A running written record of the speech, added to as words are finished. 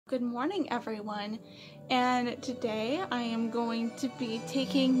Good morning, everyone, and today I am going to be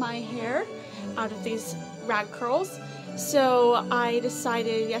taking my hair out of these rag curls. So I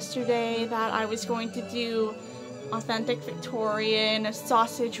decided yesterday that I was going to do authentic Victorian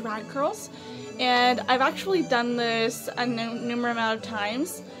sausage rag curls, and I've actually done this a numerous amount of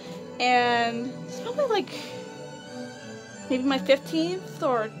times, and it's probably like maybe my 15th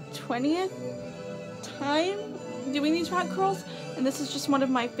or 20th time doing these rag curls, and this is just one of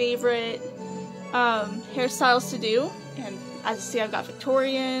my favorite hairstyles to do. And as you see, I've got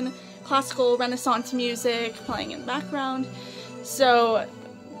Victorian, classical, Renaissance music playing in the background. So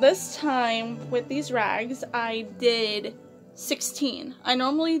this time with these rags I did 16. I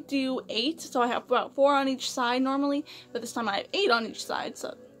normally do 8, so I have about 4 on each side normally, but this time I have 8 on each side,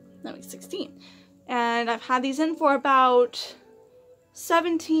 so that makes 16. And I've had these in for about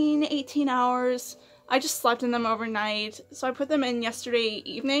 17, 18 hours. I just slept in them overnight, so I put them in yesterday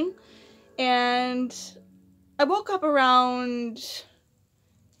evening, and I woke up around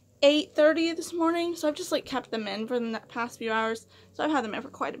 8:30 this morning, so I've just like kept them in for the past few hours, so I've had them in for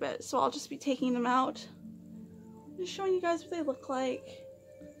quite a bit, so I'll just be taking them out, just showing you guys what they look like.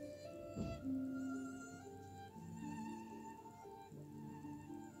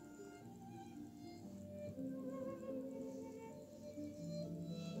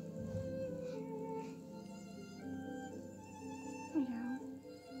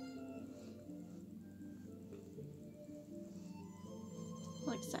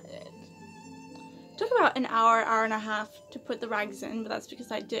 Excited. It took about an hour and a half to put the rags in, but that's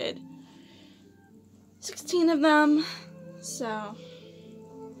because I did 16 of them. So,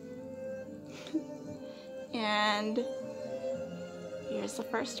 and here's the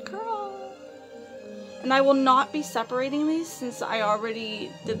first curl. And I will not be separating these since I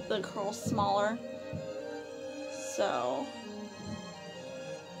already did the curl smaller. So,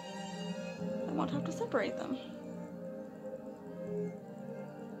 I won't have to separate them.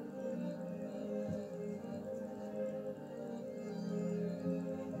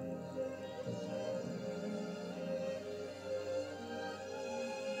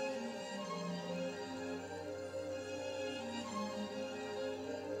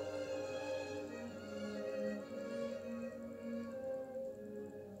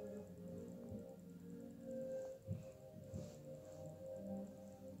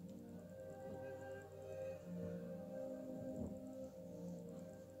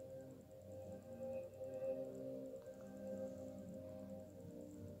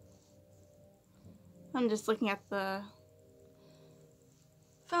 I'm just looking at the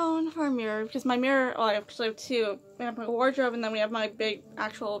phone for a mirror, because my mirror, well, I actually have 2. We have my wardrobe, and then we have my big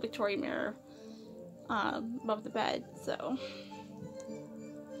actual Victorian mirror above the bed, so.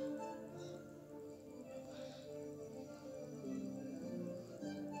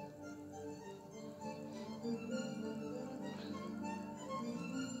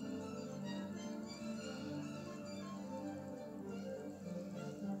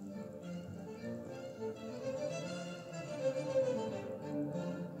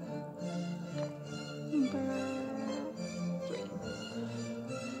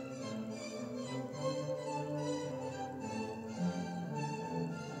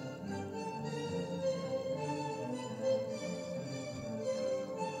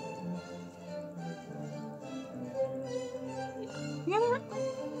 Yeah,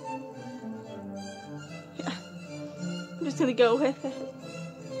 I'm just gonna go with it.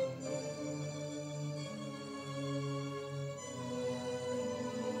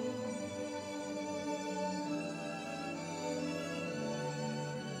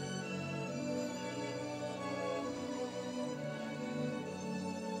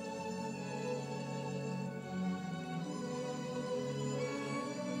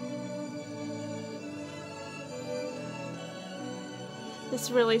 This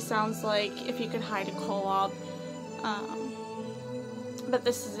really sounds like If You Could Hide a Kolob, but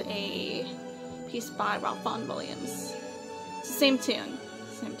this is a piece by Ralph Vaughan Williams. It's the same tune,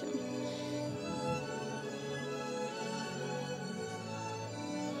 same tune.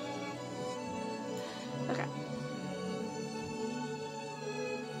 Okay.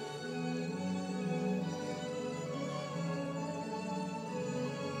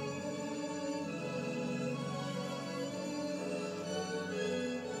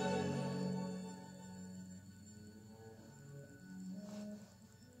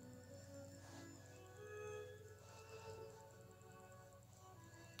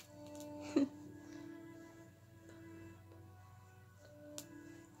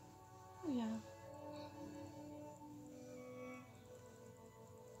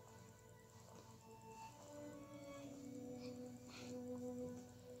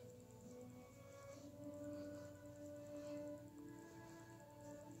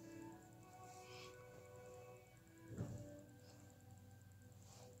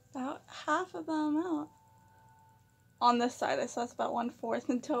 half of them out. On this side, I saw it's about 1/4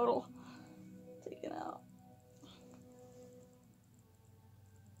 in total taken out.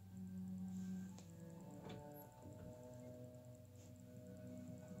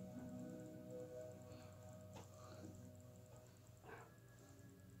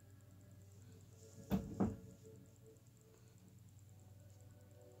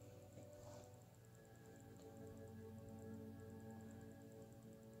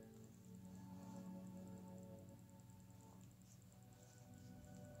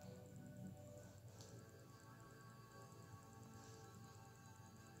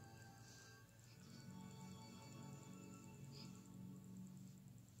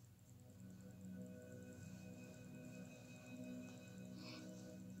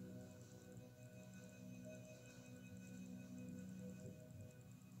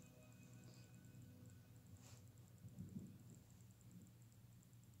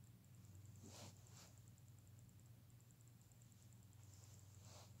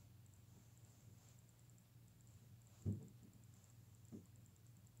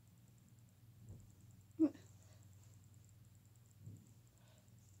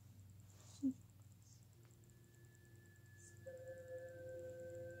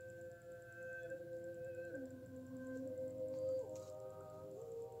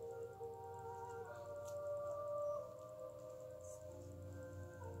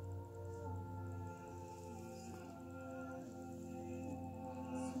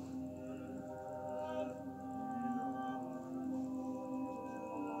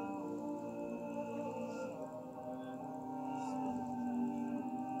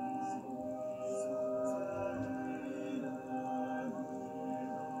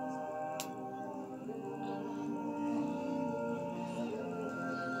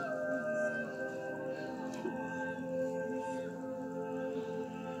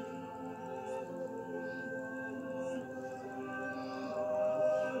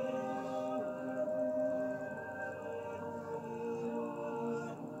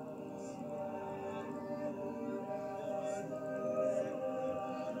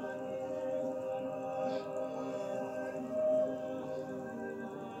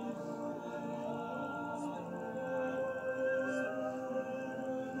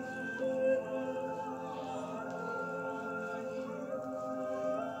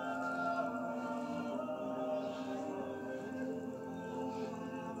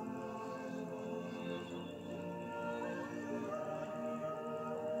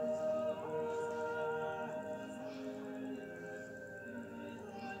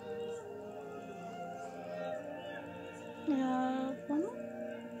 One more?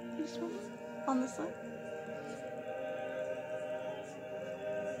 Just one more? On this side?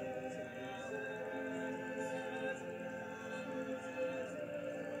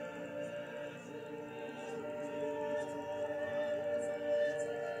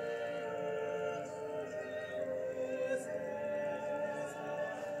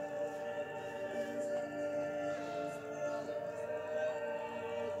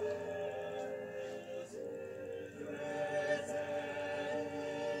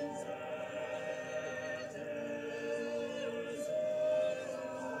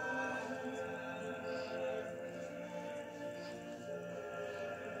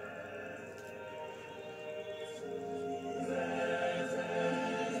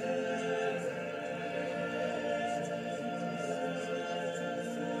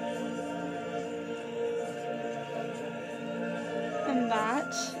 And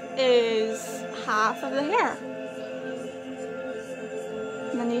that is half of the hair.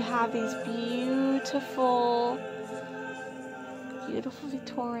 And then you have these beautiful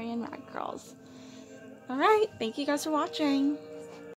Victorian rag curls. Alright, thank you guys for watching.